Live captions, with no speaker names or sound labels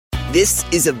This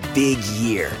is a big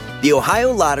year. The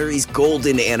Ohio Lottery's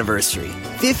golden anniversary.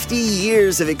 50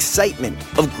 years of excitement,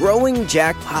 of growing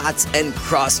jackpots and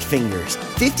crossed fingers.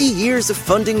 50 years of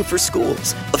funding for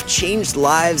schools, of changed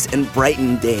lives and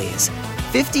brightened days.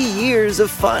 50 years of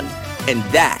fun, and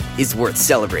that is worth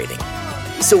celebrating.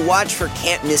 So watch for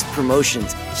can't-miss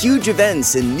promotions, huge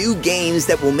events, and new games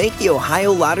that will make the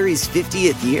Ohio Lottery's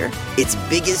 50th year its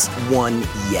biggest one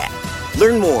yet.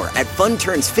 Learn more at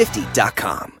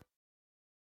funturns50.com.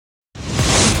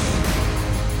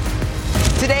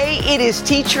 Today, it is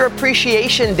Teacher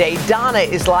Appreciation Day. Donna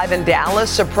is live in Dallas,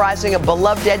 surprising a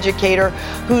beloved educator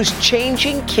who's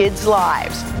changing kids'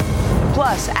 lives.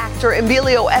 Plus, actor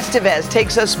Emilio Estevez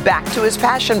takes us back to his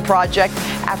passion project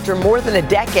after more than a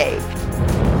decade.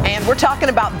 And we're talking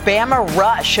about Bama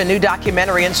Rush, a new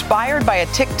documentary inspired by a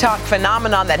TikTok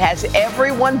phenomenon that has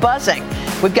everyone buzzing.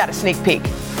 We've got a sneak peek.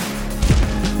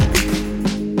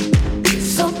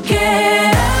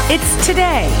 It's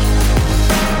Today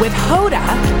with Hoda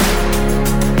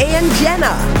and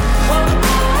Jenna.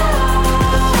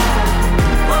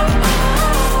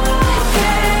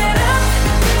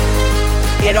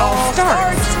 It all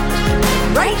starts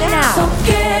right now. All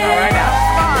right, now.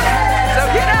 Come on. So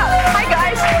get up. Hi,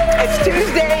 guys. It's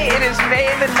Tuesday. It is May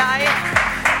the 9th.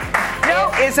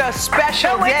 No, it is a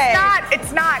special day.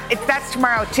 It's not. That's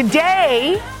tomorrow.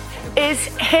 Today is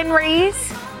Henry's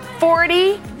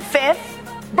 45th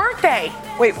birthday.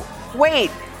 Wait.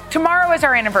 Tomorrow is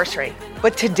our anniversary.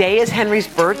 But today is Henry's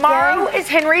birthday? Tomorrow is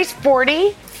Henry's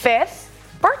 45th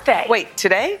birthday. Wait,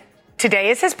 today? Today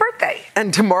is his birthday.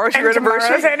 And tomorrow's your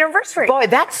anniversary? Tomorrow's anniversary. Boy,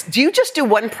 do you just do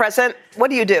one present? What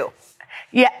do you do?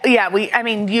 Yeah,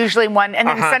 usually one, and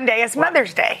then Sunday is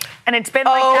Mother's Day. And it's been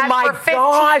like that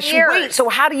for 15 years. Wait, so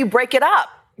how do you break it up?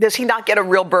 Does he not get a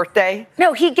real birthday?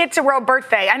 No, he gets a real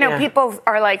birthday. I know people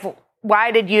are like,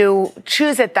 why did you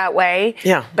choose it that way?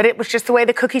 Yeah. But it was just the way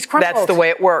the cookies crumbled. That's the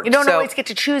way it worked. You don't always get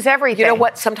to choose everything. You know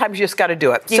what? Sometimes you just got to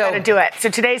do it. You got to do it.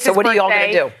 So today's his birthday. So what are you all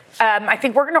going to do? I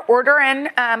think we're going to order in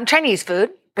Chinese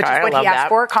food, which is what he asked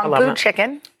for. Kung Pao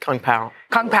chicken. Kung Pao.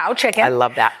 Kung Pao chicken. I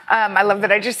love that. I love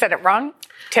that I just said it wrong.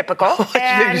 Typical.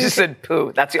 You just said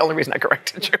poo. That's the only reason I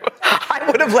corrected you. I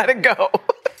would have let it go.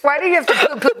 Why do you have to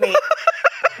poo-poo me?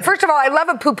 First of all, I love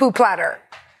a poo-poo platter.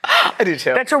 I do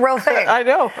too. That's a real thing. I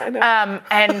know.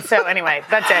 And so anyway,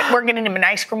 that's it. We're getting him an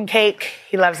ice cream cake.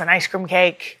 He loves an ice cream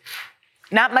cake.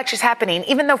 Not much is happening,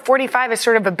 even though 45 is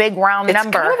sort of a big round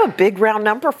number. It's kind of a big round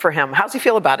number for him. How's he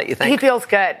feel about it, you think? He feels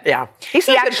good. Yeah. He's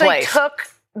in a good place. He actually took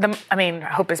I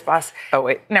hope his boss. Oh,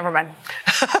 wait. Never mind.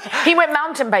 He went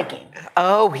mountain biking.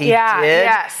 Oh, he did?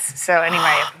 Yes. So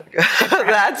anyway.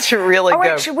 That's really good. All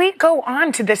right, should we go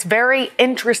on to this very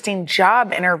interesting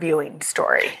job interviewing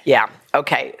story? Yeah.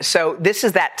 Okay. So this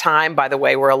is that time, by the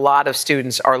way, where a lot of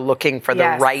students are looking for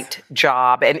the right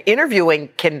job. And interviewing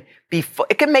can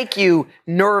it can make you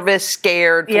nervous,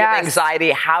 scared, full of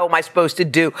anxiety. How am I supposed to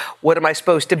do? What am I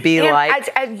supposed to be like?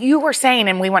 As you were saying,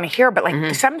 and we want to hear,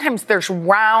 but sometimes there's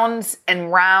rounds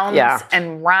and rounds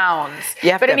and rounds.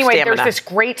 But anyway, there's this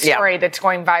great story that's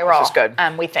going viral. This is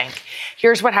good. We think.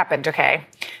 Here's what happened, okay?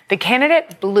 The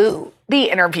candidate blew the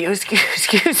interview,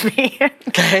 excuse me.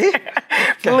 Okay.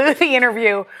 Blew the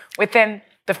interview within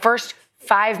the first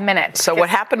 5 minutes. So what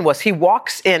happened was he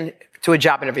walks in to a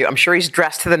job interview. I'm sure he's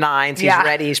dressed to the nines. He's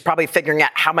ready. He's probably figuring out,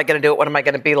 how am I going to do it? What am I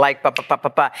going to be like?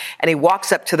 And he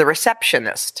walks up to the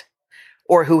receptionist,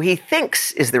 or who he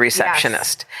thinks is the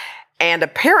receptionist. And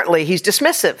apparently he's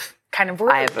dismissive. Kind of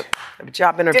rude. I have a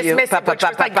job interview. Dismissive, which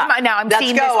was like, come on now, I'm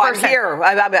seeing this person. I'm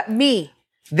here. Me.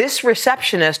 This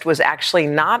receptionist was actually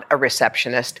not a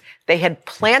receptionist. They had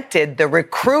planted the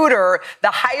recruiter,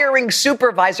 the hiring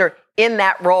supervisor, in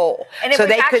that role. And it was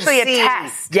actually a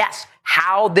test. Yes.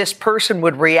 How this person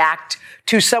would react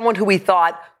to someone who we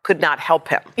thought could not help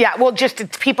him. Yeah, well, just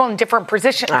it's people in different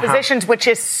positions, which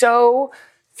is so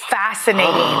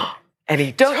fascinating. And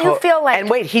he don't you feel like? And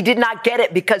wait, he did not get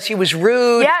it because he was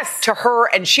rude to her,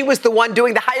 and she was the one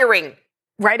doing the hiring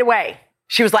right away.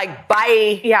 She was like,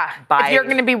 "Bye." Yeah. Bye. If you're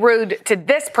going to be rude to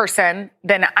this person,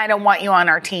 then I don't want you on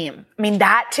our team. I mean,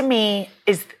 that to me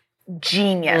is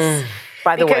genius.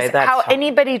 By the way, because that's how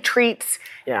anybody treats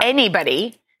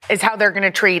anybody is how they're going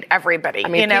to treat everybody. I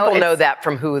mean, people know that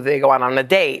from who they go on a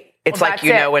date. It's like,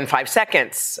 know in 5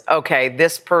 seconds, okay,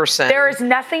 this person. There is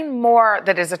nothing more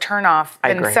that is a turnoff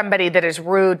than somebody that is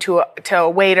rude to a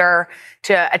waiter,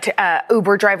 to a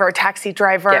Uber driver, a taxi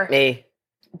driver. Get me.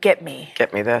 Get me.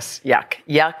 Get me this. Yuck.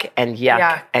 Yuck and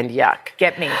yuck and yuck.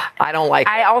 Get me. I don't like it.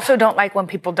 I also don't like when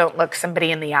people don't look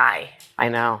somebody in the eye. I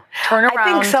know. Turn around. I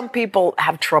think some people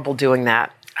have trouble doing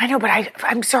that. I know, but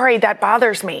I'm sorry, that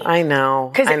bothers me. I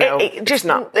know. Because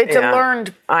it's a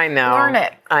learned. I know. Learn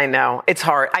it. I know. It's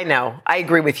hard. I know. I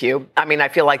agree with you. I mean, I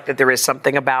feel like that there is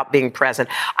something about being present.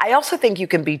 I also think you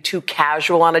can be too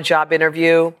casual on a job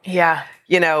interview. Yeah.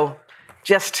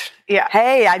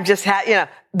 Hey, I'm just,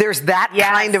 there's that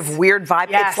kind of weird vibe.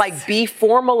 Yes. It's like be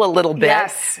formal a little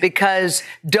bit because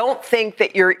don't think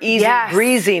that your easy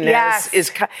breeziness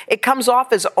it comes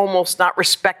off as almost not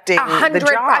respecting the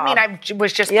job. I mean, I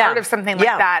was just part of something like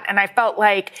that, and I felt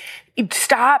like,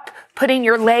 stop putting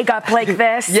your leg up like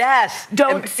this. Yes.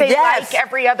 Don't say like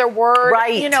every other word.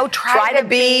 Right. Try to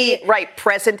be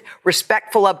present,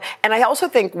 respectful of. And I also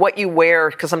think what you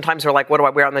wear, because sometimes we're like, what do I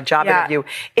wear on the job interview?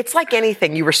 It's like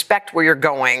anything. You respect where you're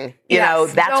going.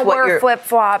 That's don't what wear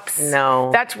flip-flops.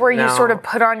 No. That's where you sort of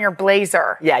put on your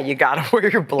blazer. Yeah, you got to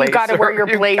wear your blazer. You got to wear your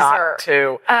blazer.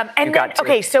 You got to.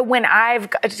 Okay, so when I've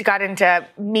gotten to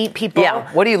meet people,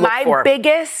 what do you look for? My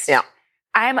biggest.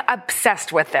 I'm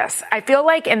obsessed with this. I feel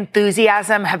like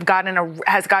enthusiasm has gotten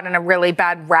a really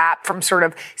bad rap from sort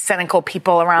of cynical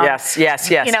people around. Yes.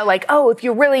 Like, if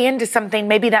you're really into something,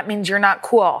 maybe that means you're not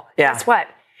cool. Yeah. Guess what?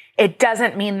 It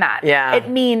doesn't mean that. Yeah. It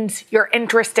means you're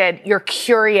interested, you're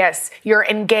curious, you're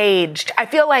engaged. I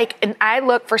feel like, and I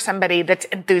look for somebody that's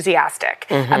enthusiastic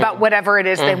about whatever it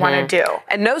is they want to do.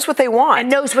 And knows what they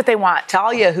want.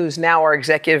 Talia, who's now our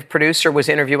executive producer, was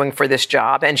interviewing for this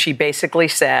job, and she basically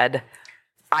said,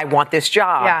 I want this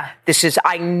job. Yeah.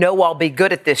 I know I'll be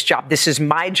good at this job. This is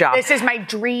my job. This is my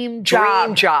dream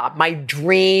job. My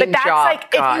dream job. But that's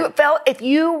like, if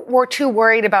you were too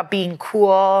worried about being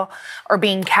cool or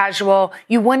being casual,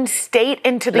 you wouldn't state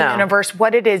into the universe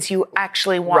what it is you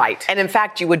actually want. Right. And in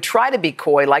fact, you would try to be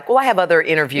coy, like, well, I have other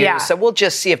interviews, so we'll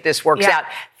just see if this works out,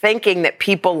 thinking that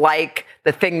people like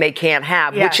the thing they can't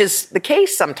have, which is the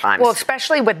case sometimes. Well,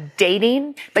 especially with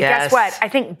dating. But guess what? I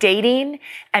think dating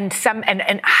and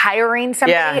hiring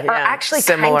somebody are actually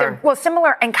similar.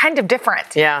 Similar and kind of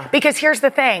different. Yeah. Because here's the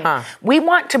thing. We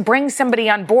want to bring somebody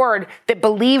on board that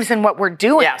believes in what we're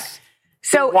doing. Yes.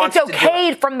 So it's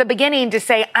okay from the beginning to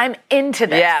say, I'm into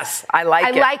this. Yes, I like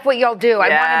it. I like what y'all do. I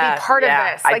want to be part of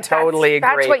this. I totally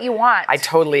agree. That's what you want. I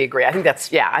totally agree. I think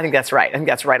that's right. I think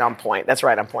that's right on point.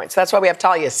 So that's why we have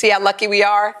Talia. See how lucky we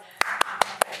are?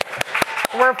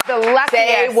 We're the luckiest.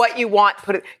 Say what you want.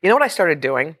 Put it. You know what I started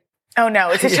doing? Oh,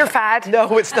 no. Is this your fad?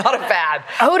 No, it's not a fad.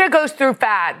 Hoda goes through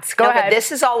fads. Go ahead. But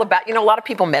this is all about, a lot of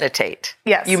people meditate.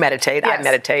 Yes. You meditate. Yes. I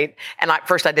meditate. And at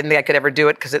first I didn't think I could ever do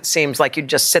it because it seems like you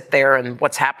just sit there and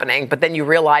what's happening. But then you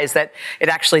realize that it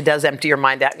actually does empty your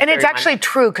mind out. And it's actually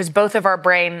true because both of our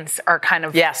brains are kind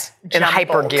of in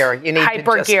hyper gear. You need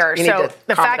hyper gear. So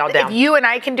the fact that if you and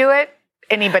I can do it,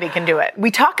 anybody can do it. We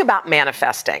talk about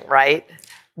manifesting, right?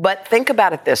 But think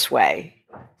about it this way.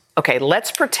 Okay,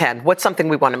 let's pretend what's something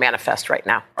we want to manifest right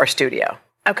now? Our studio.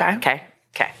 Okay.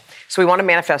 So we want to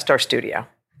manifest our studio.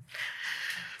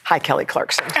 Hi, Kelly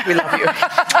Clarkson. We love you.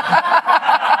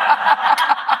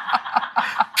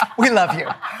 We love you.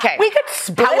 Okay. We could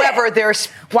split However, there's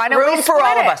room for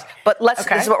all of us. But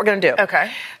this is what we're going to do.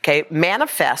 Okay,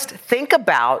 manifest. Think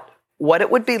about what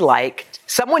it would be like.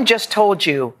 Someone just told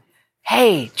you,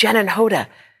 hey, Jen and Hoda,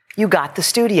 you got the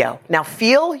studio. Now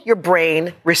feel your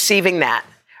brain receiving that.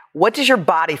 What does your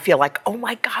body feel like? Oh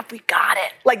my God, we got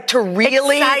it. Like to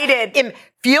really excited.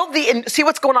 See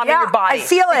what's going on in your body. I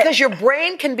feel it. Because your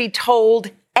brain can be told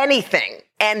anything.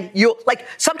 And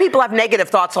some people have negative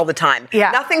thoughts all the time.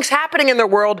 Yeah. Nothing's happening in their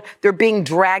world. They're being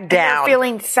dragged down. They're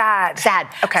feeling sad.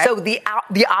 Okay. So the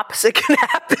opposite can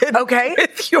happen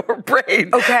with your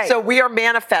brain. Okay. So we are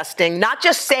manifesting, not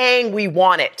just saying we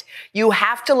want it. You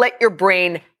have to let your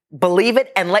brain believe it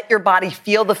and let your body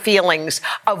feel the feelings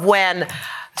of when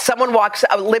someone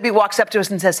Libby walks up to us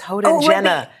and says, Hoda and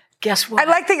Jenna, Libby, guess what? I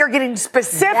like that you're getting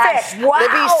specific. Yes. Wow.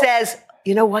 Libby says,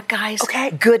 you know what, guys?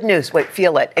 Okay. Good news. Wait,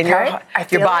 feel it in your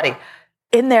body. It.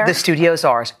 In there. The studio's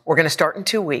ours. We're going to start in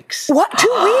 2 weeks. What? 2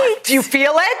 weeks? Do you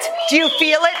feel it? Do you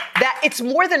feel it? That it's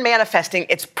more than manifesting.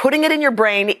 It's putting it in your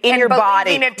brain, in your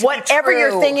body. Whatever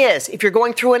your thing is. If you're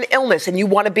going through an illness and you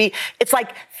want to be, it's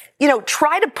like,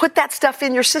 try to put that stuff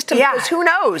in your system because who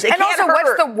knows? It and can't also, hurt.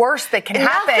 what's the worst that can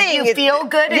happen? Nothing. You feel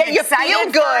good and excited you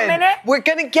feel good. for a minute? We're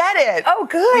going to get it. Oh,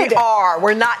 good. We are.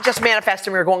 We're not just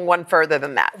manifesting. We're going one further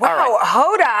than that. Wow,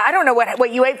 Hoda, I don't know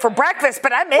what you ate for breakfast,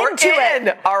 but I'm into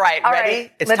it. All right,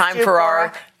 ready? It's time for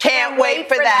our Can't Wait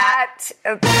for That.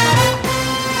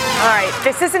 All right,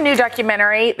 this is a new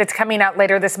documentary that's coming out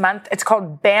later this month. It's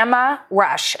called Bama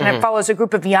Rush, and it follows a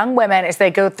group of young women as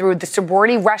they go through the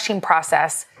sorority rushing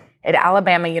process at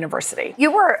Alabama University.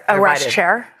 You were a rush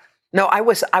chair. No, I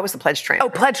was the pledge trainer. Oh,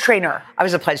 pledge trainer. I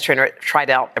was a pledge trainer at Tried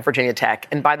Out at Virginia Tech.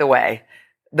 And by the way,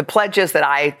 the pledges that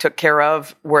I took care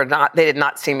of they did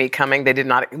not see me coming. They did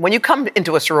not. When you come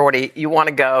into a sorority, you want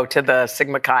to go to the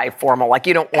Sigma Chi formal. Like,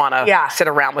 you don't want to sit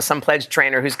around with some pledge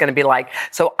trainer who's going to be like,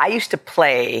 so I used to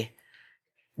play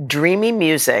dreamy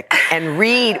music and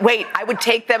read. I would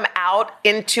take them out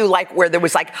into like where there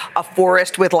was like a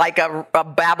forest with like a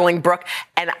babbling brook,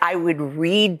 and I would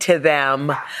read to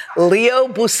them Leo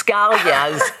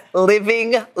Buscaglia's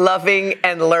Living, Loving,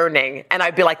 and Learning. And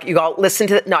I'd be like, you all listen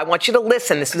to it. No, I want you to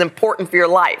listen. This is important for your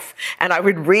life. And I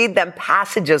would read them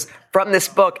passages from this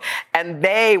book, and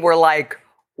they were like,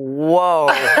 whoa,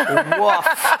 woof,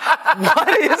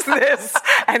 what is this?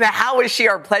 And how is she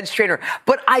our pledge trainer?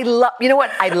 But I love, you know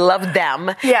what? I love them.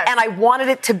 Yes. And I wanted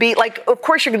it to be like, of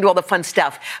course you're going to do all the fun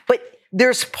stuff, but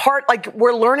there's part, like,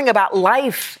 we're learning about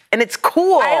life, and it's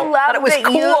cool. I love that it was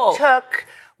cool. You took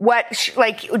what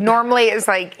like normally is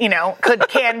like,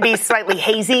 can be slightly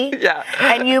hazy. Yeah.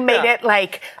 And you made it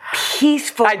like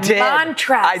peaceful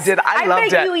mantras. I did. I loved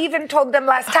it. I bet you even told them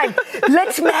last time,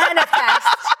 let's manifest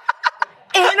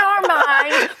in our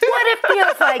mind what it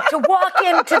feels like to walk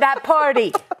into that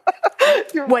party.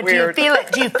 What weird. Do you feel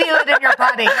it? Do you feel it in your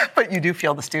body? But you do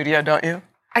feel the studio, don't you?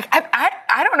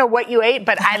 I don't know what you ate,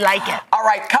 but I like it. All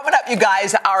right, coming up, you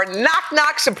guys, our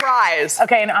knock-knock surprise.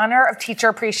 Okay, in honor of Teacher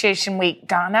Appreciation Week,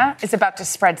 Donna is about to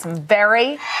spread some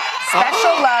very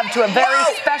special love to a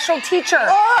very special teacher.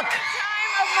 Look!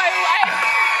 Time of my life.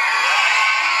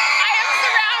 I am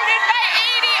surrounded by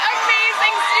 80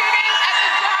 amazing students at the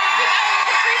Johnson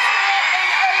Elementary School in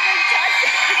Irving,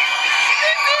 Texas.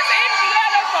 This is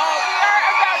incredible. We are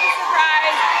about to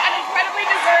surprise an incredibly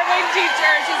deserving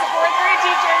teacher. She's a fourth grade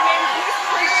teacher named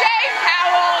Shay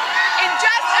Powell. In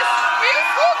just a few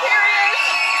school periods,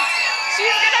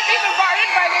 she's going to be bombarded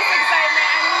by this excitement,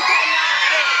 and we cannot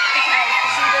wait because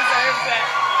she deserves it.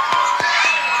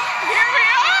 Here we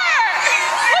are.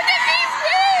 Look at these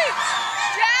kids.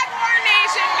 Jaguar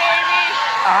Nation, baby.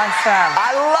 Awesome.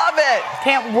 I love it.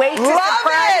 Can't wait to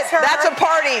surprise her. That's a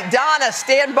party. Donna,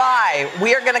 stand by.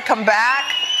 We are going to come back,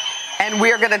 and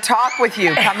we are going to talk with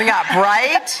you coming up,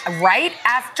 right? Right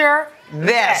after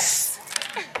this.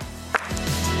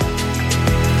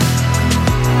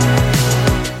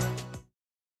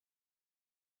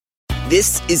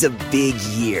 This is a big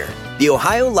year. The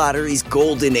Ohio Lottery's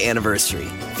golden anniversary.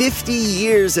 50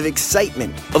 years of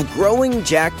excitement, of growing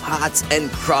jackpots and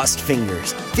crossed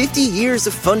fingers. 50 years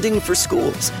of funding for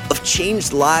schools, of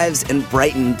changed lives and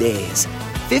brightened days.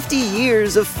 50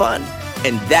 years of fun,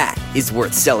 and that is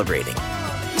worth celebrating.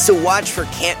 So watch for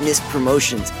can't-miss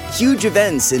promotions, huge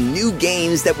events, and new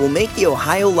games that will make the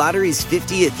Ohio Lottery's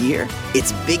 50th year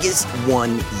its biggest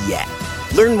one yet.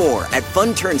 Learn more at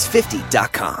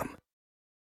funturns50.com.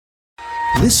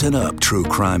 Listen up, true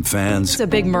crime fans. It's a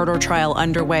big murder trial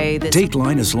underway.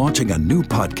 Dateline is launching a new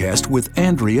podcast with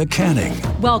Andrea Canning.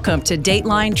 Welcome to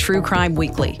Dateline True Crime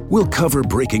Weekly. We'll cover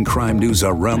breaking crime news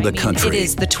around the country. It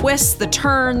is the twists, the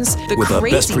turns, the with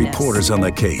craziness. The best reporters on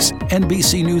the case,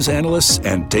 NBC News analysts,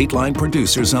 and Dateline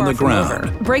producers on the ground.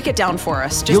 Over. Break it down for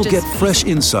us. You'll get fresh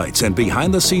insights and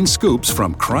behind-the-scenes scoops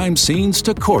from crime scenes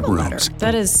to courtrooms.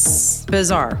 That is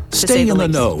bizarre. Stay in the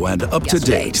know and up to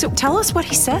date. So tell us what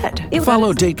he said.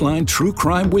 Follow Dateline True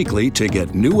Crime Weekly to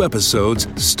get new episodes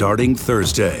starting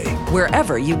Thursday.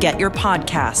 Wherever you get your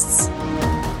podcasts.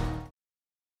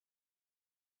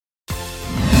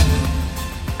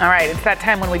 All right, it's that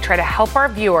time when we try to help our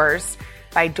viewers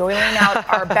by doling out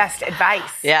our best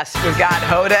advice. Yes, we've got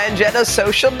Hoda and Jenna's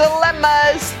social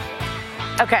dilemmas.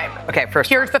 Okay,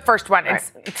 first here's the first one. Right.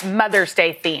 It's Mother's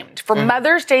Day themed. For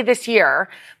Mother's Day this year,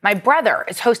 my brother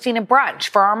is hosting a brunch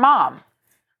for our mom.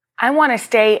 I want to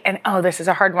stay, this is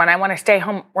a hard one. I want to stay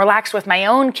home, relax with my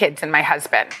own kids and my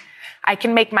husband. I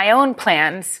can make my own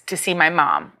plans to see my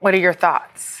mom. What are your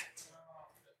thoughts?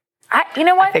 You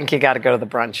know what? I think you got to go to the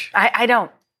brunch. I don't.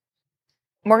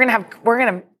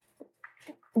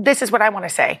 This is what I want to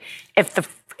say.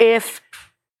 If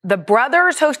the brother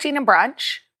is hosting a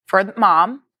brunch for the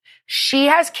mom, she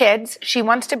has kids, she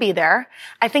wants to be there,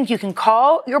 I think you can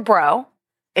call your bro,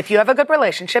 if you have a good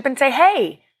relationship, and say,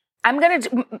 hey,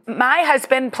 my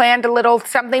husband planned a little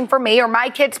something for me, or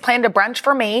my kids planned a brunch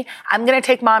for me. I'm going to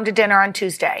take mom to dinner on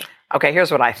Tuesday. Okay,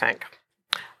 here's what I think.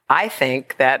 I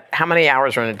think that, how many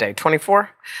hours are in a day?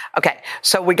 24? Okay,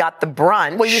 so we got the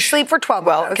brunch. Well, you sleep for 12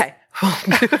 hours. Okay.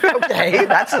 Okay,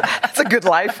 that's a good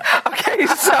life. Okay,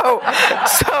 so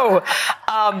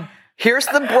here's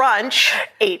the brunch.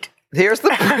 8. Here's the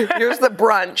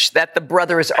brunch that the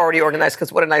brother is already organized,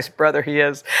 because what a nice brother he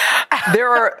is.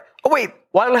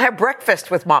 Why don't I have breakfast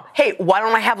with mom? Hey, why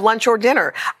don't I have lunch or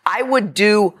dinner? I would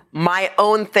do my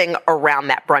own thing around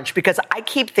that brunch, because I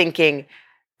keep thinking,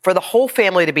 for the whole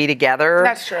family to be together.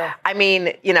 That's true. I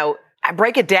mean, I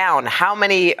break it down. How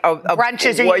many of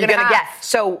brunches are you going to get?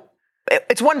 So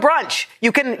it's one brunch.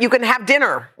 You can have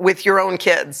dinner with your own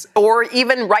kids, or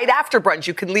even right after brunch,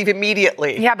 you can leave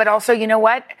immediately. Yeah, but also, you know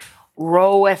what?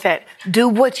 Roll with it. Do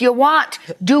what you want.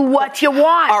 Do what you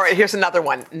want. All right, here's another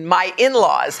one. My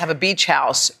in-laws have a beach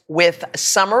house. With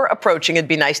summer approaching, it'd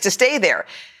be nice to stay there.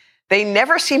 They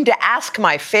never seem to ask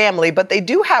my family, but they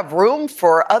do have room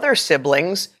for other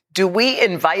siblings. Do we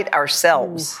invite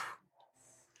ourselves?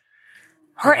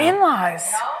 Her in-laws.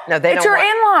 No, they it's don't. It's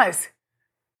her in-laws.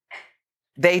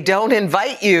 They don't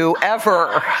invite you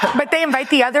ever. But they invite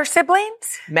the other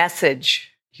siblings? Message.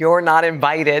 You're not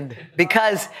invited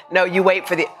because, no, you wait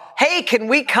for the, hey, can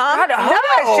we come? God,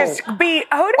 Hoda's just wait.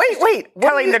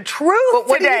 telling the truth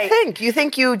what today. Do you think? You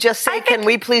think you just say, can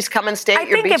we please come and stay at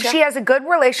your beach? I think if she has a good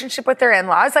relationship with her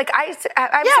in-laws, like I've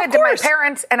said to my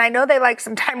parents, and I know they like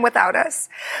some time without us,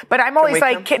 but I'm always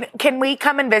like, can we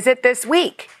come and visit this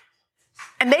week?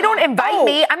 And they don't invite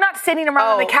me. I'm not sitting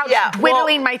around on the couch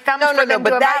twiddling my thumbs for them to invite me.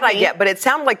 But that I get. But it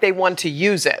sounded like they want to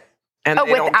use it. And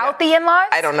without the in-laws?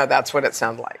 I don't know. That's what it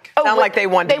sounded like. It sounded like they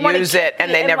wanted to use it,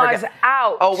 and they never got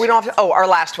out. Oh, we don't have to. Oh, our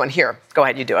last one. Here. Go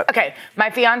ahead. You do it. Okay.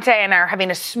 My fiance and I are having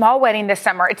a small wedding this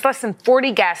summer. It's less than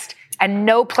 40 guests and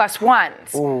no plus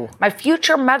ones. Ooh. My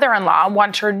future mother-in-law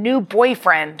wants her new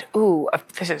boyfriend.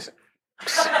 This is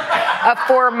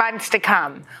 4 months to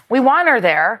come. We want her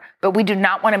there, but we do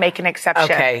not want to make an exception.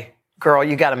 Okay. Girl,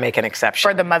 you got to make an exception.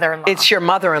 For the mother-in-law. It's your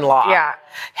mother-in-law. Yeah.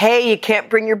 Hey, you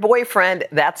can't bring your boyfriend.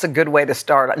 That's a good way to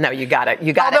start. No, you got it.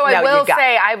 Although I will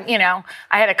say, I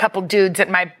had a couple dudes at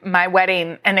my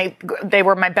wedding, and they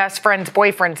were my best friend's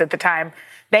boyfriends at the time.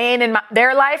 They ain't in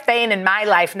their life. They ain't in my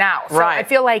life now. So right. I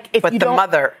feel like if but you the don't,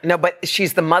 mother. No, but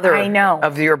she's the mother. I know.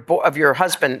 of your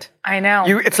husband. I know.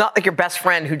 It's not like your best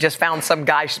friend who just found some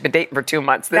guy she's been dating for 2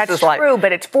 months. That's true,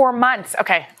 but it's 4 months.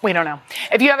 Okay, we don't know.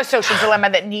 If you have a social dilemma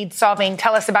that needs solving,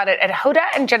 tell us about it at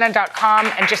hodaandjenna.com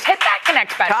and just hit that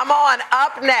connect button. Come on,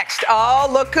 up next. Oh,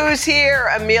 look who's here.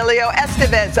 Emilio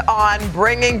Estevez on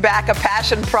bringing back a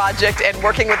passion project and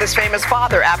working with his famous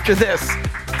father after this.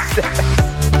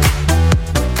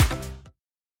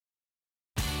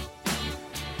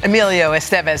 Emilio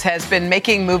Estevez has been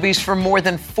making movies for more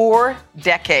than 4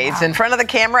 decades, in front of the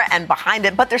camera and behind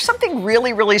it. But there's something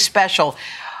really, really special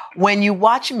when you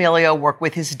watch Emilio work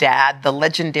with his dad, the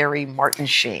legendary Martin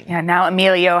Sheen. Yeah, now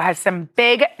Emilio has some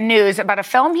big news about a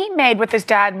film he made with his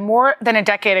dad more than a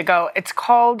decade ago. It's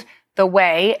called The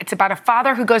Way. It's about a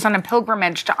father who goes on a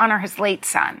pilgrimage to honor his late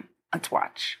son. Let's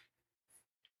watch.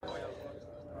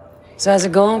 So how's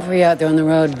it going for you out there on the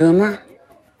road, Boomer?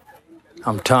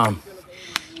 I'm Tom.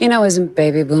 You know, isn't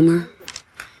Baby Boomer?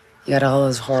 You got all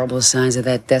those horrible signs of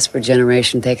that desperate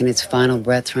generation taking its final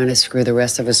breath, trying to screw the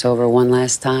rest of us over one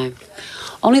last time.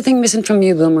 Only thing missing from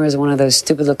you, Boomer, is one of those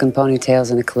stupid-looking ponytails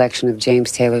and a collection of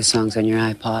James Taylor songs on your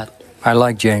iPod. I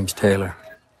like James Taylor,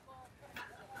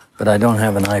 but I don't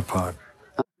have an iPod.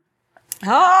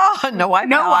 Oh, no iPod.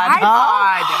 No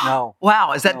iPod. No.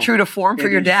 Wow, is that true to form for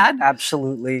your dad?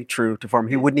 Absolutely true to form.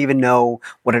 He wouldn't even know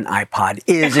what an iPod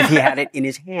is if he had it in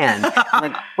his hand.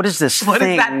 Like, what is this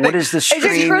thing? What is this strange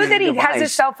Is it true that he device? has a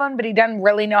cell phone, but he doesn't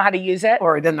really know how to use it?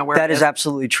 Or he doesn't know where That it is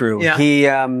absolutely true.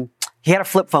 Yeah. He had a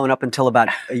flip phone up until about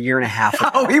a year and a half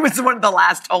ago. Oh, he was one of the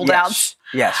last holdouts.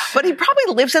 Yes. But he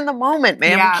probably lives in the moment,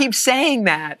 man. Yeah. We keep saying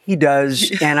that. He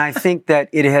does. And I think that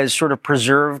it has sort of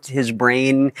preserved his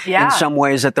brain in some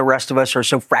ways that the rest of us are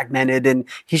so fragmented. And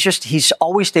he's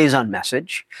always stays on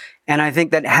message. And I think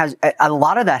that a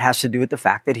lot of that has to do with the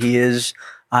fact that he's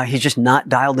just not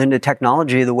dialed into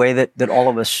technology the way that all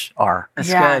of us are. That's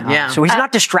good, yeah. So he's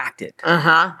not distracted.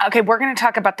 Okay, we're going to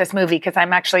talk about this movie because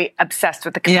I'm actually obsessed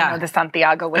with the Camino de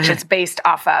Santiago, which it's based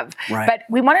off of. Right. But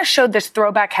we want to show this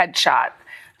throwback headshot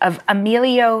of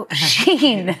Emilio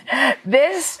Sheen.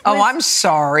 I'm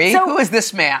sorry. So- Who is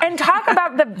this man? And talk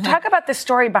about the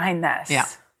story behind this. Yeah.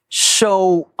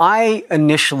 So I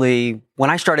initially, when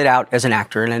I started out as an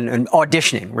actor and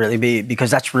auditioning, really, because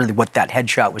that's really what that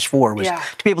headshot was for, was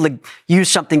to be able to use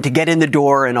something to get in the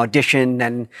door and audition.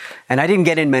 And I didn't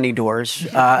get in many doors.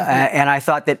 And I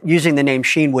thought that using the name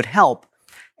Sheen would help.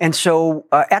 And so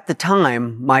at the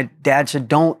time, my dad said,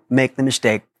 don't make the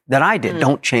mistake that I did.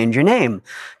 Don't change your name.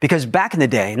 Because back in the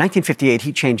day, in 1958,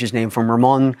 he changed his name from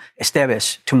Ramon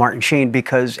Estevez to Martin Sheen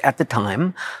because at the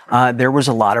time, there was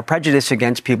a lot of prejudice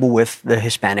against people with the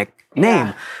Hispanic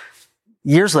name.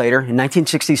 Years later, in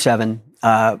 1967,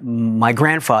 my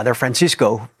grandfather,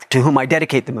 Francisco, to whom I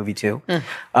dedicate the movie to,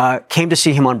 came to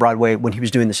see him on Broadway when he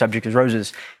was doing The Subject is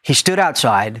Roses. He stood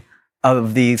outside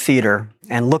of the theater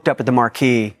and looked up at the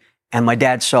marquee And my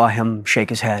dad saw him shake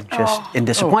his head just in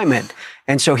disappointment.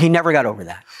 And so he never got over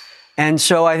that. And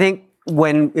so I think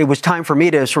when it was time for me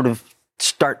to sort of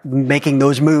start making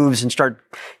those moves and start,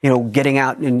 getting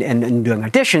out and doing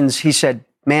auditions, he said,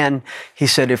 man, he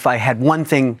said, if I had one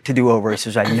thing to do over, he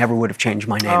says, I never would have changed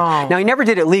my name. Oh. Now, he never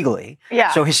did it legally.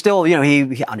 Yeah. So he's still,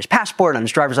 he on his passport, on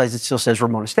his driver's license, it still says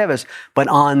Ramon Estevez. But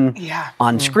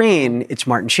on screen, it's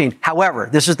Martin Sheen. However,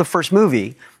 this is the first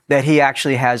movie that he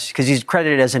actually has, because he's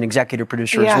credited as an executive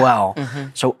producer as well.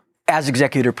 So as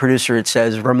executive producer, it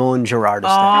says Ramon Gerard Estevez.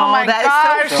 Oh my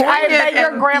gosh, so I bet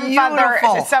your grandfather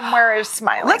beautiful. Somewhere is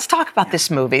smiling. Let's talk about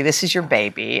this movie. This is your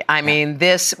baby. I mean,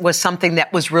 this was something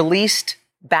that was released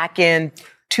back in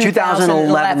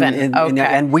 2011.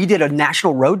 And we did a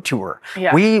national road tour.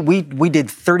 Yeah. We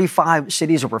did 35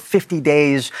 cities over 50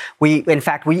 days. In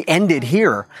fact, we ended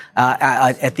here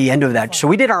at the end of that. So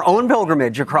we did our own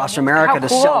pilgrimage across America to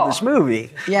sell this movie,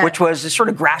 which was this sort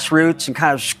of grassroots and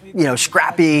kind of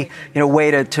scrappy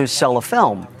way to sell a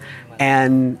film.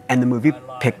 And the movie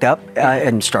picked up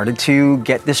and started to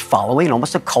get this following,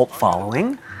 almost a cult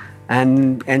following.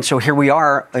 And so here we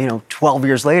are, 12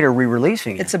 years later,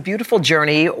 re-releasing it. It's a beautiful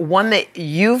journey, one that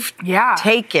you've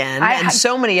taken, and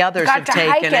so many others have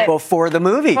taken it. Before the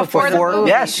movie. Before the movie,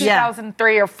 yes.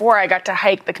 2003 or 4, I got to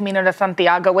hike the Camino de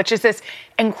Santiago, which is this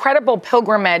incredible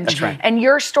pilgrimage. That's right. And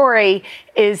your story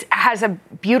has a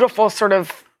beautiful sort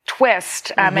of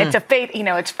twist. It's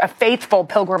it's a faithful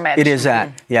pilgrimage. It is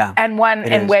that, yeah. And one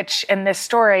in which, in this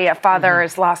story, a father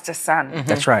has lost his son.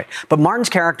 That's right. But Martin's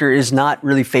character is not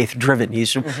really faith-driven.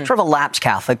 He's sort of a lapsed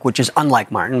Catholic, which is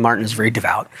unlike Martin. Martin is very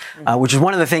devout, which is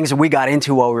one of the things that we got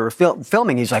into while we were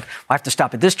filming. He's like, I have to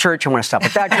stop at this church. I want to stop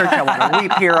at that church. I want to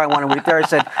weep here. I want to weep there. I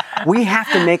said, we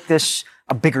have to make this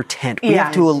a bigger tent. We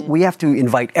have to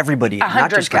invite everybody in, not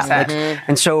just Catholics.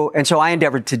 And so I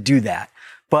endeavored to do that.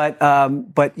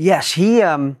 But yes, he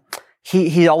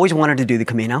always wanted to do the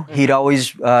Camino. He'd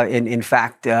always, in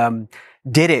fact,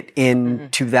 did it in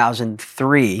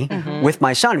 2003 with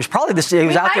my son. It was probably he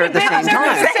was out there at the same time,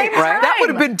 right? That would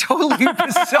have been totally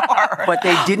bizarre. But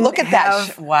they didn't look at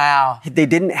that. Wow. They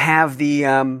didn't have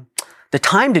the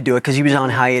time to do it because he was on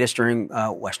hiatus during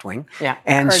West Wing. Yeah.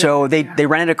 And so they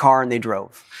rented a car and they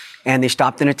drove. And they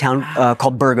stopped in a town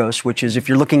called Burgos, which is, if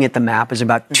you're looking at the map, is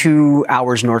about 2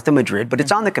 hours north of Madrid, but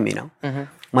it's on the Camino.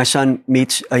 My son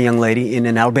meets a young lady in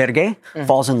an albergue,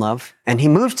 falls in love, and he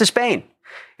moves to Spain.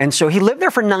 And so he lived there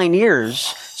for 9 years.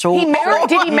 So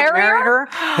did he marry her?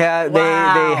 Yeah,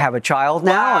 they have a child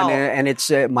now, and it's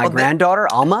my granddaughter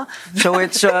Alma. So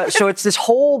it's this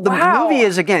whole movie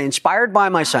is again inspired by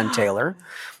my son Taylor.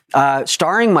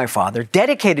 Starring my father,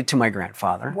 dedicated to my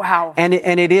grandfather. Wow. And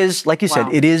it is, like you said,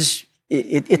 it's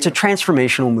a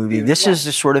transformational movie. This is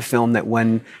the sort of film that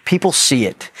when people see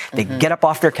it, they get up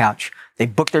off their couch, they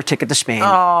book their ticket to Spain,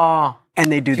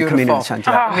 and they do the Camino de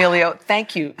Santiago. Emilio,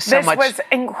 thank you so much. This was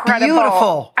incredible.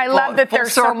 Beautiful. I love that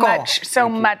there's so much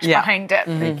Yeah. behind it.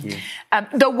 Thank you.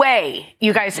 The Way,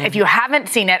 you guys, if you haven't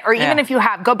seen it, or even if you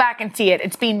have, go back and see it.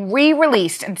 It's being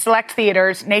re-released in select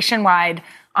theaters nationwide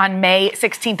on May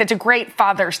 16th. It's a great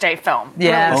Father's Day film.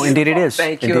 Yes. Oh, indeed it is.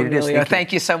 Thank you, Emilio.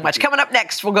 Thank you so much. Coming up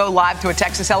next, we'll go live to a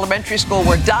Texas elementary school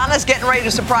where Donna's getting ready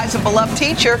to surprise a beloved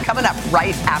teacher. Coming up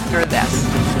right after this.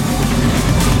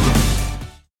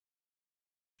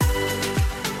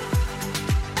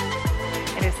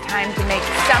 It is time to make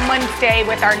someone's day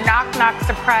with our Knock Knock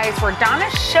surprise, where Donna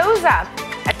shows up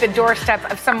at the doorstep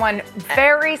of someone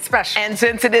very special. And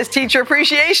since it is Teacher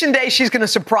Appreciation Day, she's going to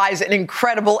surprise an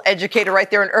incredible educator right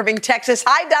there in Irving, Texas.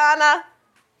 Hi, Donna.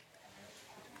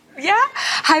 Yeah.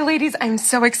 Hi, ladies. I'm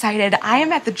so excited. I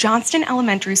am at the Johnston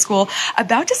Elementary School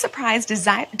about to surprise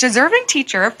deserving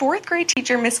teacher, 4th grade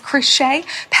teacher, Miss Crochet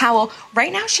Powell.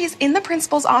 Right now, she's in the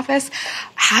principal's office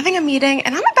having a meeting,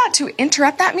 and I'm about to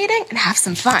interrupt that meeting and have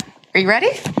some fun. Are you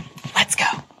ready? Let's go.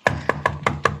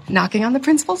 Knocking on the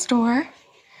principal's door.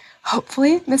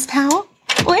 Hopefully, Miss Powell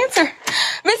will answer.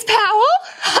 Miss Powell?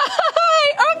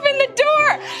 Hi! Open the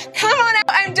door! Come on out.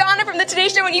 I'm Donna from the Today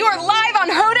Show, and you are live on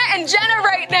Hoda and Jenna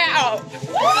right now. Come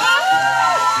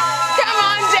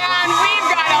on down. We've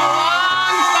got a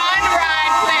long, fun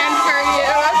ride planned for you,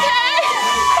 okay?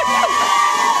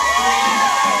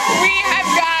 We have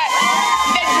got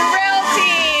the drill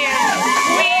team.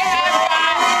 We have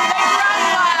got the drum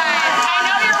line. I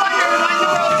know you're wondering what in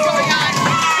the world is going on.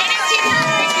 It is Teacher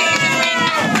Appreciation Week,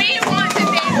 and we want to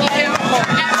thank you for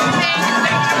everything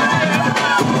that you do.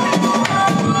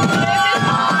 This is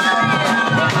all for you.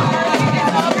 This is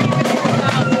all for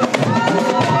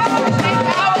you.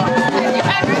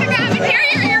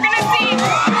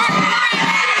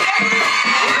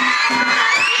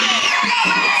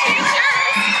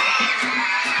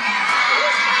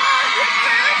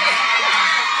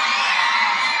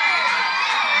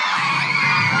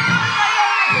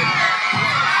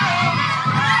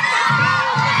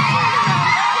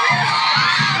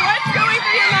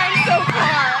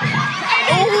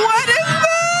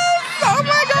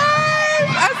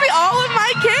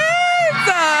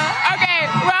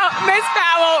 Miss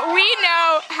Powell, we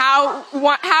know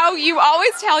how you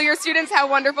always tell your students how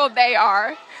wonderful they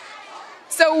are.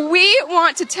 So we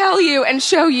want to tell you and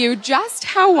show you just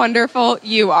how wonderful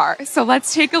you are. So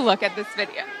let's take a look at this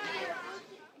video.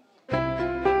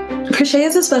 Crochet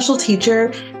is a special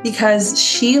teacher because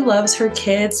she loves her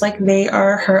kids like they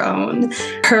are her own.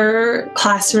 Her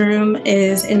classroom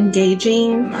is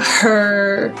engaging.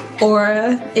 Her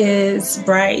aura is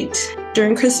bright.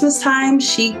 During Christmas time,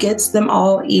 she gets them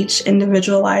all each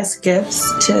individualized gifts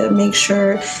to make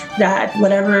sure that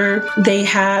whatever they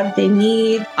have, they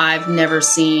need. I've never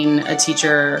seen a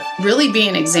teacher really be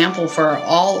an example for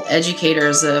all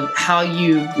educators of how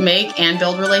you make and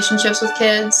build relationships with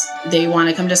kids. They want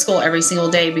to come to school every single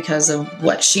day because of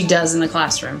what she does in the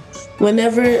classroom.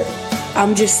 Whenever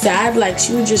I'm just sad, like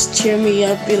she would just cheer me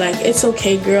up, be like, "It's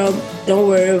okay, girl, don't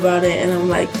worry about it." And I'm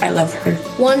like, I love her.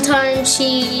 One time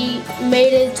she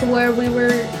made it to where we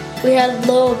had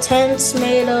little tents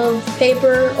made of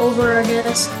paper over our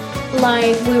desk,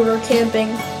 like we were camping,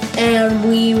 and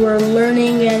we were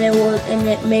learning, and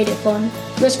it made it fun.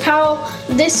 Miss Powell,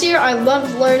 this year I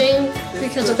loved learning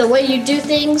because of the way you do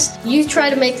things. You try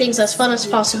to make things as fun as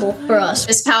possible for us.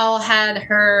 Miss Powell had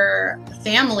her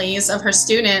families of her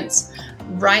students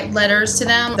write letters to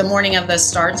them the morning of the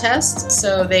STAR test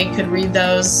so they could read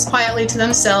those quietly to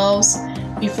themselves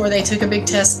before they took a big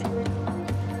test.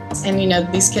 And, you know,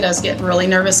 these kiddos get really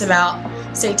nervous about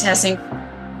state testing.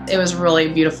 It was really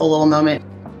a beautiful little moment.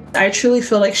 I truly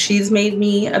feel like she's made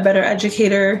me a better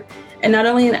educator, and not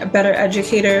only a better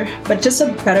educator, but just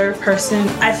a better person.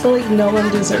 I feel like no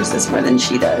one deserves this more than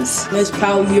she does. Miss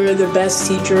Powell, you're the best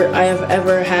teacher I have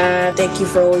ever had. Thank you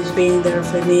for always being there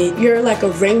for me. You're like a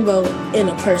rainbow in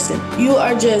a person. You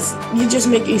just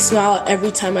make me smile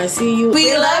every time I see you.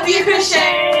 We love you,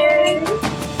 Crochet!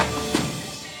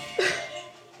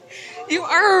 You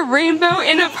are a rainbow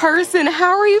in a person.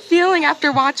 How are you feeling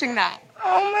after watching that?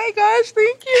 Oh my gosh,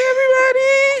 thank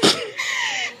you, everybody.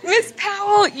 Miss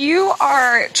Powell, you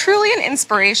are truly an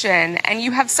inspiration, and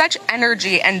you have such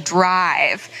energy and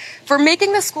drive for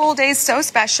making the school days so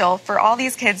special for all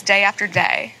these kids day after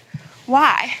day.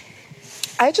 Why?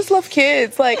 I just love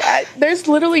kids. Like, there's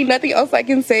literally nothing else I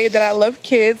can say that I love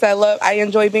kids. I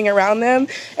enjoy being around them,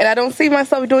 and I don't see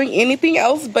myself doing anything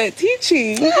else but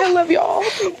teaching. I love y'all.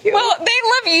 Thank you. Well, they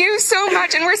love you so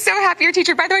much, and we're so happy you're a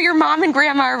teacher. By the way, your mom and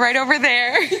grandma are right over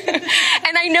there.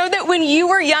 And I know that when you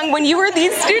were young, when you were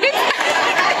these students...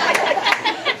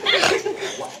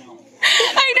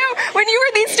 I know, when you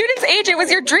were these students' age, it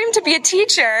was your dream to be a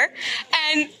teacher.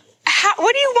 And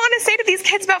what do you want to say to these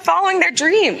kids about following their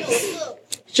dreams?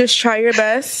 Just try your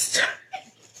best.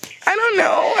 I don't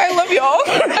know. I love y'all.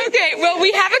 Okay, well,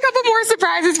 we have a couple more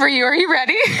surprises for you. Are you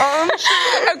ready? Sure.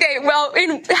 Okay, well,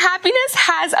 Happiness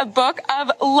has a book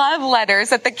of love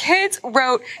letters that the kids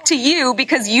wrote to you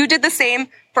because you did the same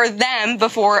for them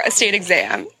before a state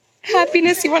exam.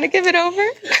 Happiness, you want to give it over?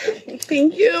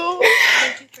 Thank you.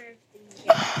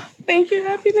 Thank you,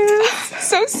 Happiness.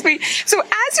 So sweet. So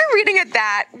as you're reading at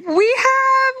that, we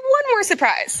have one more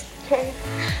surprise. Okay.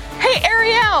 Hey,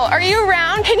 Ariel, are you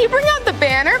around? Can you bring out the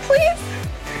banner, please?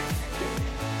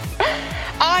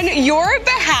 On your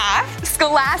behalf,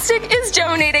 Scholastic is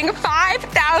donating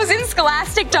 5,000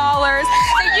 Scholastic dollars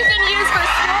that you can use for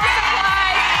school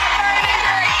supplies,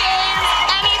 furniture, games,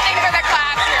 anything for the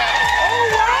classroom.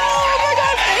 Oh, wow. Oh, my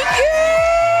God. Thank you.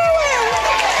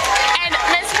 And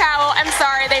Miss Powell, I'm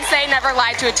sorry, they say never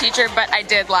lie to a teacher, but I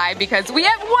did lie because we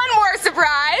have one more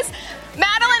surprise.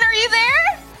 Madeline, are you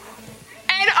there?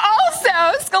 And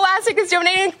also, Scholastic is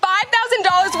donating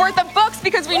 $5,000 worth of books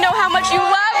because we know how much you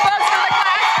love books for the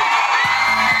class.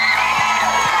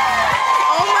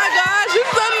 Oh my gosh,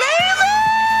 it's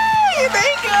amazing!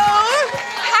 Thank you.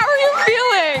 How are you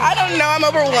feeling? I don't know, I'm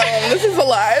overwhelmed. This is a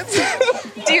lot.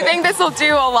 Do you think this will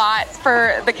do a lot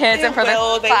for the kids and for the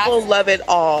class? They will love it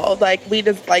all.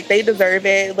 they deserve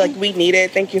it. Like, we need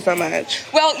it. Thank you so much.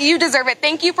 Well, you deserve it.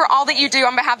 Thank you for all that you do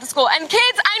on behalf of the school. And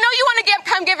kids, I know you want to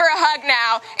come give her a hug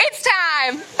now. It's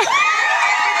time.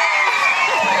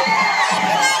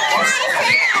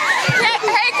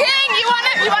 Hey, King, you want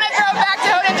to throw it back to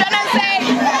Hoda Jenna and say,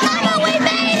 Mama, we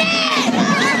made it!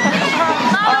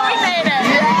 Mama, we made it.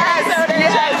 Yes, Hoda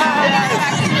Jenna.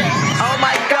 Oh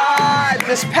my God,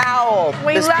 Miss Powell.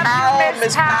 We Miss love Powell, you,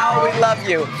 Miss Powell. We love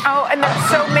you. Oh, and there's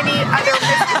so many other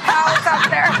Miss Powells out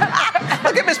there.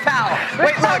 Look at Miss Powell.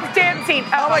 Wait, look. Dancing.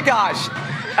 Oh my gosh.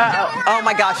 Oh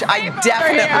my gosh, I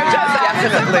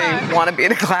definitely want to be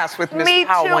in a class with Miss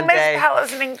Powell one day. Miss Powell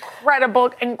is an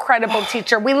incredible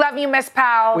teacher. We love you, Miss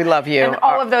Powell. We love you. And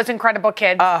all of those incredible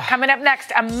kids. Coming up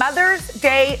next, a Mother's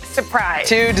Day surprise.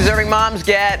 2 deserving moms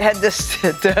get head to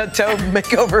toe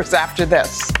makeovers after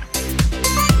this.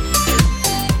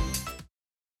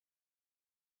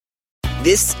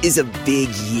 This is a big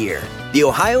year. The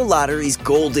Ohio Lottery's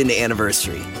golden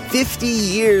anniversary. 50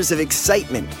 years of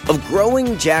excitement, of growing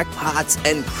jackpots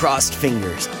and crossed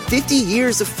fingers. 50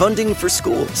 years of funding for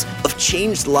schools, of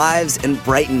changed lives and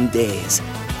brightened days.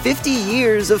 50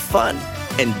 years of fun,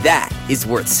 and that is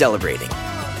worth celebrating.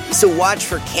 So watch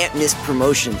for can't-miss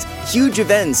promotions, huge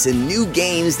events, and new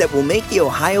games that will make the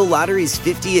Ohio Lottery's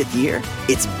 50th year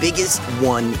its biggest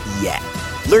one yet.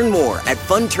 Learn more at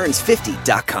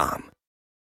funturns50.com.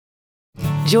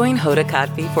 Join Hoda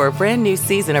Kotb for a brand new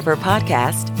season of her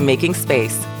podcast, Making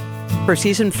Space. For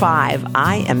Season 5,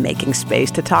 I am making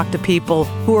space to talk to people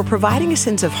who are providing a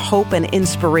sense of hope and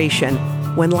inspiration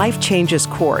when life changes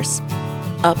course.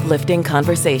 Uplifting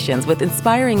conversations with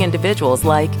inspiring individuals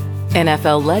like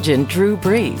NFL legend Drew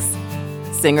Brees,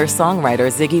 singer-songwriter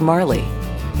Ziggy Marley,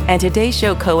 and Today's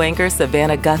Show co-anchor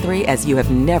Savannah Guthrie as you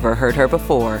have never heard her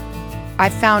before. I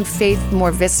found faith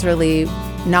more viscerally,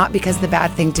 not because the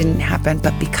bad thing didn't happen,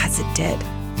 but because it did.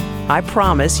 I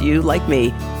promise you, like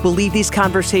me, will leave these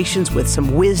conversations with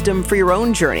some wisdom for your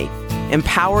own journey,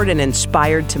 empowered and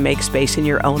inspired to make space in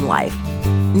your own life.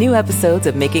 New episodes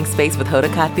of Making Space with Hoda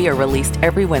Kotb are released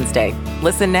every Wednesday.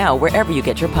 Listen now wherever you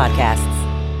get your podcasts.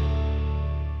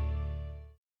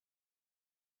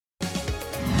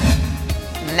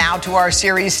 Now to our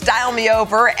series, Style Me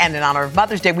Over. And in honor of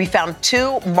Mother's Day, we found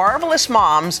 2 marvelous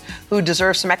moms who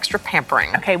deserve some extra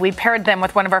pampering. Okay, we paired them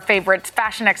with one of our favorites,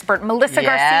 fashion expert Melissa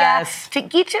Garcia, to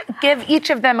give each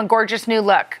of them a gorgeous new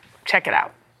look. Check it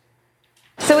out.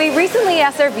 So we recently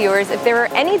asked our viewers if there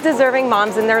were any deserving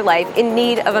moms in their life in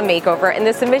need of a makeover, and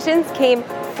the submissions came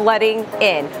flooding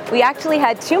in. We actually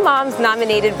had 2 moms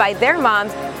nominated by their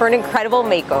moms for an incredible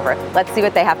makeover. Let's see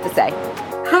what they have to say.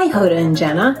 Hi, Hoda and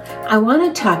Jenna. I want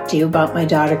to talk to you about my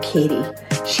daughter, Katie.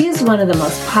 She is one of the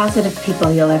most positive people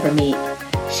you'll ever meet.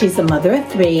 She's a mother of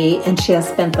 3, and she has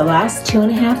spent the last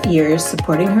 2.5 years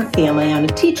supporting her family on a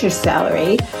teacher's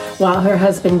salary, while her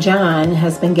husband, John,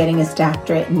 has been getting his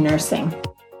doctorate in nursing.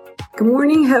 Good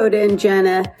morning, Hoda and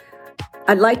Jenna.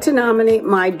 I'd like to nominate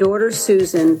my daughter,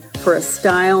 Susan, for a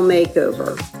style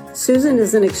makeover. Susan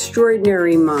is an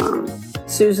extraordinary mom.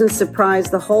 Susan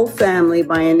surprised the whole family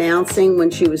by announcing when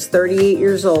she was 38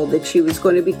 years old that she was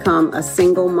going to become a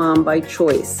single mom by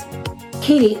choice.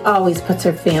 Katie always puts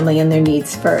her family and their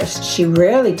needs first. She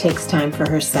rarely takes time for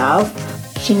herself.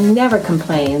 She never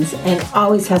complains and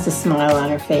always has a smile on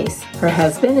her face. Her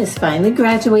husband is finally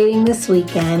graduating this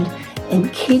weekend,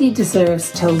 and Katie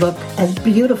deserves to look as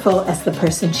beautiful as the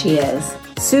person she is.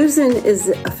 Susan is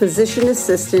a physician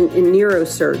assistant in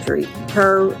neurosurgery.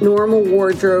 Her normal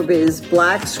wardrobe is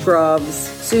black scrubs.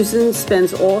 Susan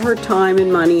spends all her time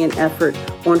and money and effort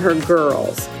on her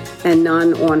girls and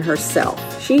none on herself.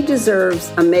 She deserves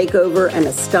a makeover and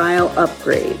a style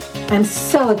upgrade. I'm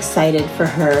so excited for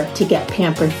her to get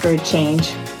pampered for a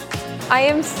change. I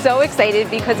am so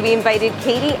excited because we invited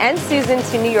Katie and Susan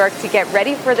to New York to get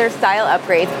ready for their style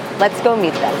upgrades. Let's go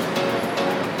meet them.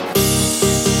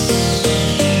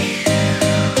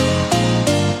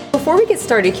 Before we get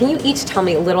started, can you each tell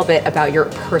me a little bit about your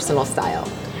personal style?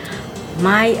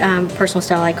 My personal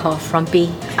style I call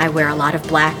frumpy. I wear a lot of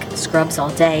black, scrubs all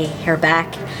day, hair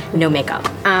back, no makeup.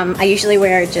 I usually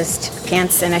wear just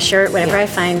pants and a shirt, whatever I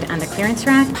find on the clearance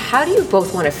rack. How do you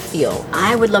both want to feel?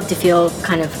 I would love to feel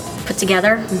kind of put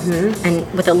together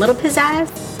and with a little pizzazz,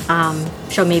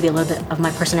 show maybe a little bit of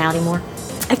my personality more.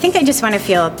 I think I just want to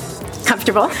feel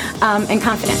comfortable and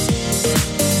confident.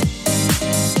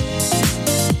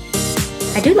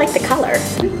 I do like the color.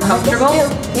 Comfortable?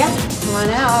 Yeah. Come on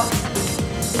out.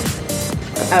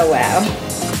 Oh, wow.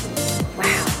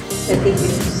 Wow. I think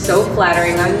it's so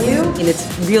flattering on you. And it's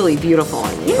really beautiful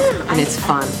on you. Yeah. And it's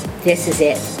fun. This is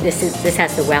it. This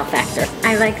has the wow factor.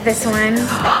 I like this one.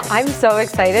 I'm so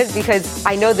excited because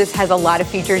I know this has a lot of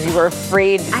features you were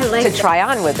afraid to try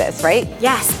on with this, right?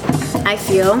 Yes. I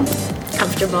feel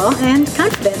comfortable and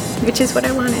confident, which is what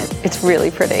I wanted. It's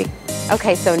really pretty.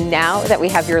 Okay, so now that we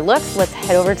have your looks, let's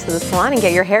head over to the salon and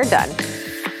get your hair done.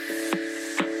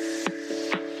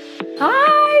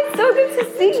 Hi, so good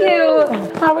to see you.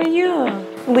 How are you?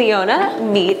 Leona,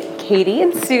 meet Katie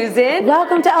and Susan.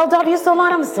 Welcome to LW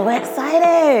Salon. I'm so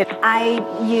excited. I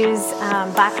use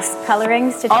box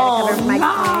colorings to try to cover my hair.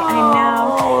 I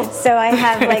know. So I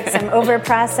have like some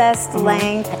over-processed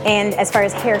length. And as far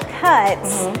as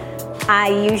haircuts, I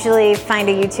usually find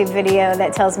a YouTube video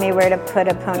that tells me where to put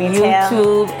a ponytail.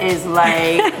 YouTube is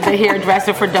like the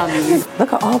hairdresser for dummies.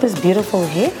 Look at all this beautiful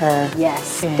hair.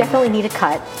 Yes, definitely need a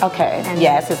cut. Okay,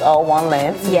 yes, it's all one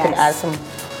length. So you can add some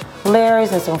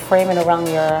layers and some framing around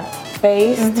your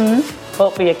face.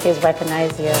 Hopefully your kids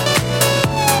recognize you.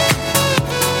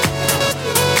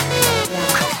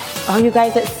 Are you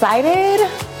guys excited?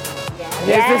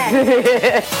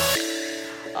 Yes.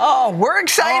 Oh, we're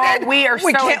excited. Oh, we are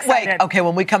We so can't excited. wait. Okay,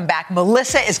 when we come back,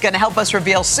 Melissa is going to help us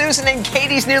reveal Susan and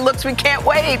Katie's new looks. We can't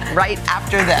wait. Right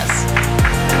after this.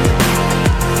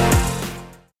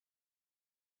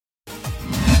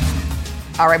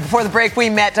 All right, before the break, we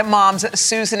met moms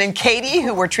Susan and Katie,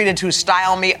 who were treated to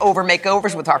style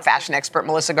makeovers with our fashion expert,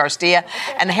 Melissa Garcia,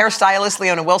 and hairstylist,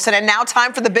 Leona Wilson. And now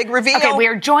time for the big reveal. Okay, we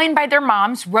are joined by their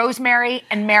moms, Rosemary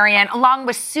and Marion, along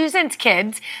with Susan's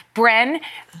kids, Bren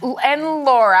and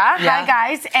Laura. Yeah. Hi,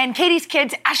 guys. And Katie's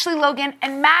kids, Ashley, Logan,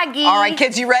 and Maggie. All right,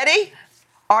 kids, you ready?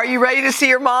 Are you ready to see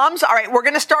your moms? All right, we're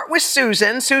going to start with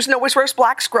Susan. Susan always wears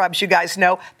black scrubs, you guys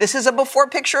know. This is a before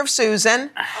picture of Susan.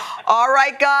 All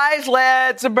right, guys,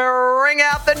 let's bring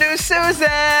out the new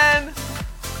Susan.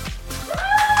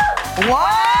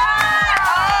 What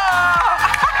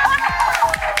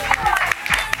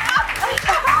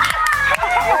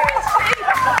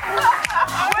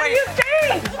do you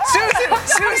think?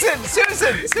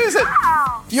 Susan.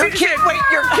 Your kids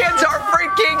are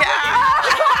freaking out.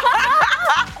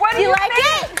 What do you like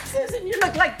it? Susan, you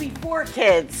look like before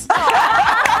kids.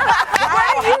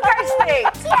 What do you guys think?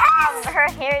 Yes, her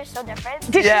hair is so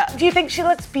different. Do you think she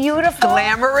looks beautiful?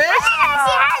 Glamorous? Yes,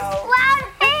 she has blonde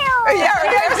hair. Yeah, her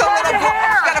hair's a little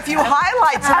blonde. She's got a few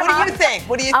highlights. So what do you think?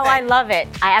 What do you think? Oh, I love it.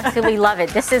 I absolutely love it.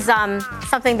 This is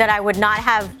something that I would not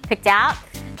have picked out.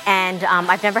 And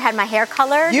I've never had my hair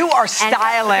colored. You are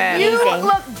styling. You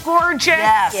look gorgeous.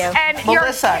 Yes. And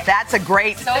Melissa, that's a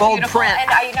great bold beautiful. print. And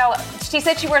she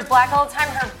said she wears black all the time.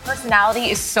 Her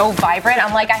personality is so vibrant.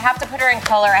 I'm like, I have to put her in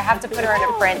color. I have to put her in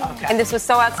a print. Okay. And this was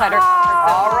so outside her comfort zone.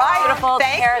 All right. Beautiful. The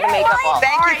hair, the makeup, all.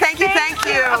 Thank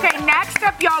you. Okay, next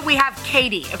up, y'all, we have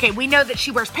Katie. Okay, we know that she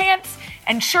wears pants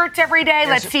and shirts every day.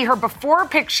 Let's see her before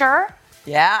picture.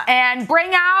 Yeah. And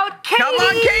bring out Katie. Come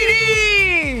on,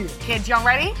 Katie. Kids, y'all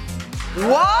ready?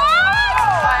 Wow.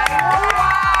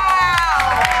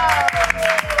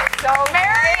 So,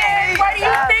 Marion, what do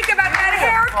you think about that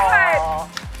haircut?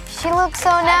 She looks so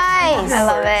nice. I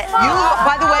love it.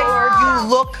 By the way, you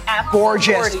look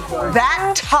gorgeous.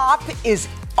 That top is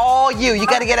all you. You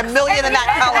got to get $1 million in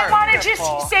that color. I want to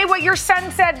just say what your son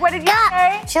said. What did you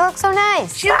say? She looks so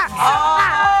nice. She looks so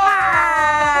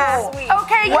nice.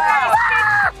 Okay, you guys,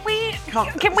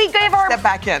 can we give our... Step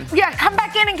back in. Yeah, come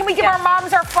back in and can we give our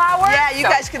moms our flowers? Yeah, you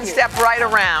guys can step right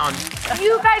around.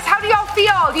 You guys, how do y'all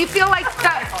feel? Do you feel like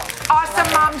the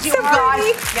awesome moms you are?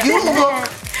 You look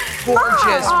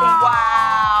gorgeous.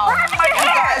 Wow. You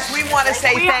guys, we want to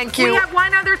say thank you. We have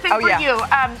one other thing for you.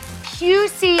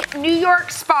 QC New York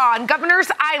Spa on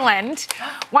Governor's Island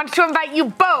wants to invite you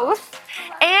both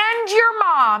and your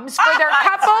moms for their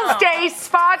Couples Day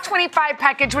Spa 25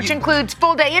 package, which includes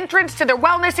full day entrance to their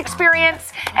wellness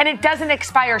experience, and it doesn't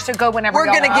expire, so go whenever We're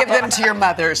going to give them to your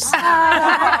mothers.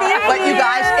 But you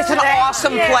guys, it's an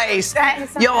awesome place.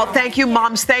 Y'all, thank you,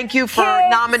 moms. Thank you for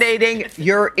nominating.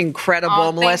 You're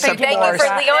incredible, Melissa, of course. Thank you for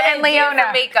Leona and Leona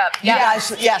for makeup.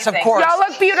 Yes, of course. Y'all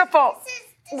look beautiful.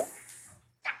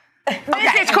 Okay.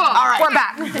 It's cool. All right. We're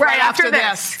back right after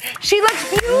this. She looks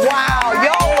beautiful. Wow,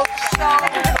 y'all look so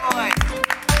good.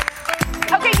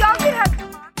 Okay, y'all can have...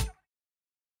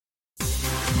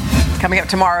 Coming up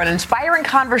tomorrow, an inspiring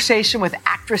conversation with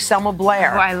actress Selma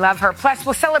Blair. Oh, I love her. Plus,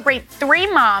 we'll celebrate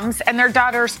 3 moms and their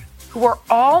daughters who are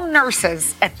all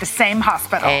nurses at the same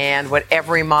hospital. And what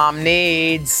every mom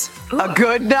needs, a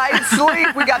good night's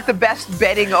sleep. We got the Best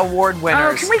Bedding Award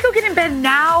winners. Oh, can we go get in bed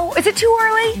now? Is it too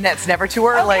early? That's never too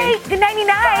early. Okay, good nighty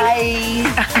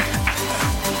night. Bye.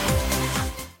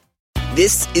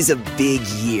 This is a big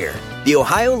year. The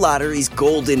Ohio Lottery's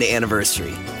golden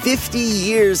anniversary. 50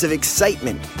 years of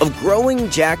excitement, of growing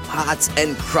jackpots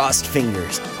and crossed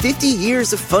fingers. 50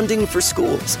 years of funding for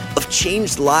schools, of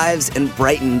changed lives and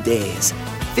brightened days.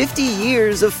 50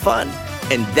 years of fun,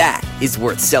 and that is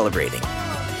worth celebrating.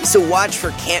 So watch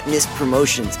for can't-miss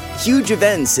promotions, huge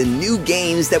events, and new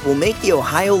games that will make the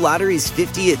Ohio Lottery's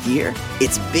 50th year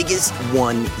its biggest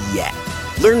one yet.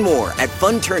 Learn more at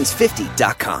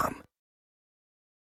funturns50.com.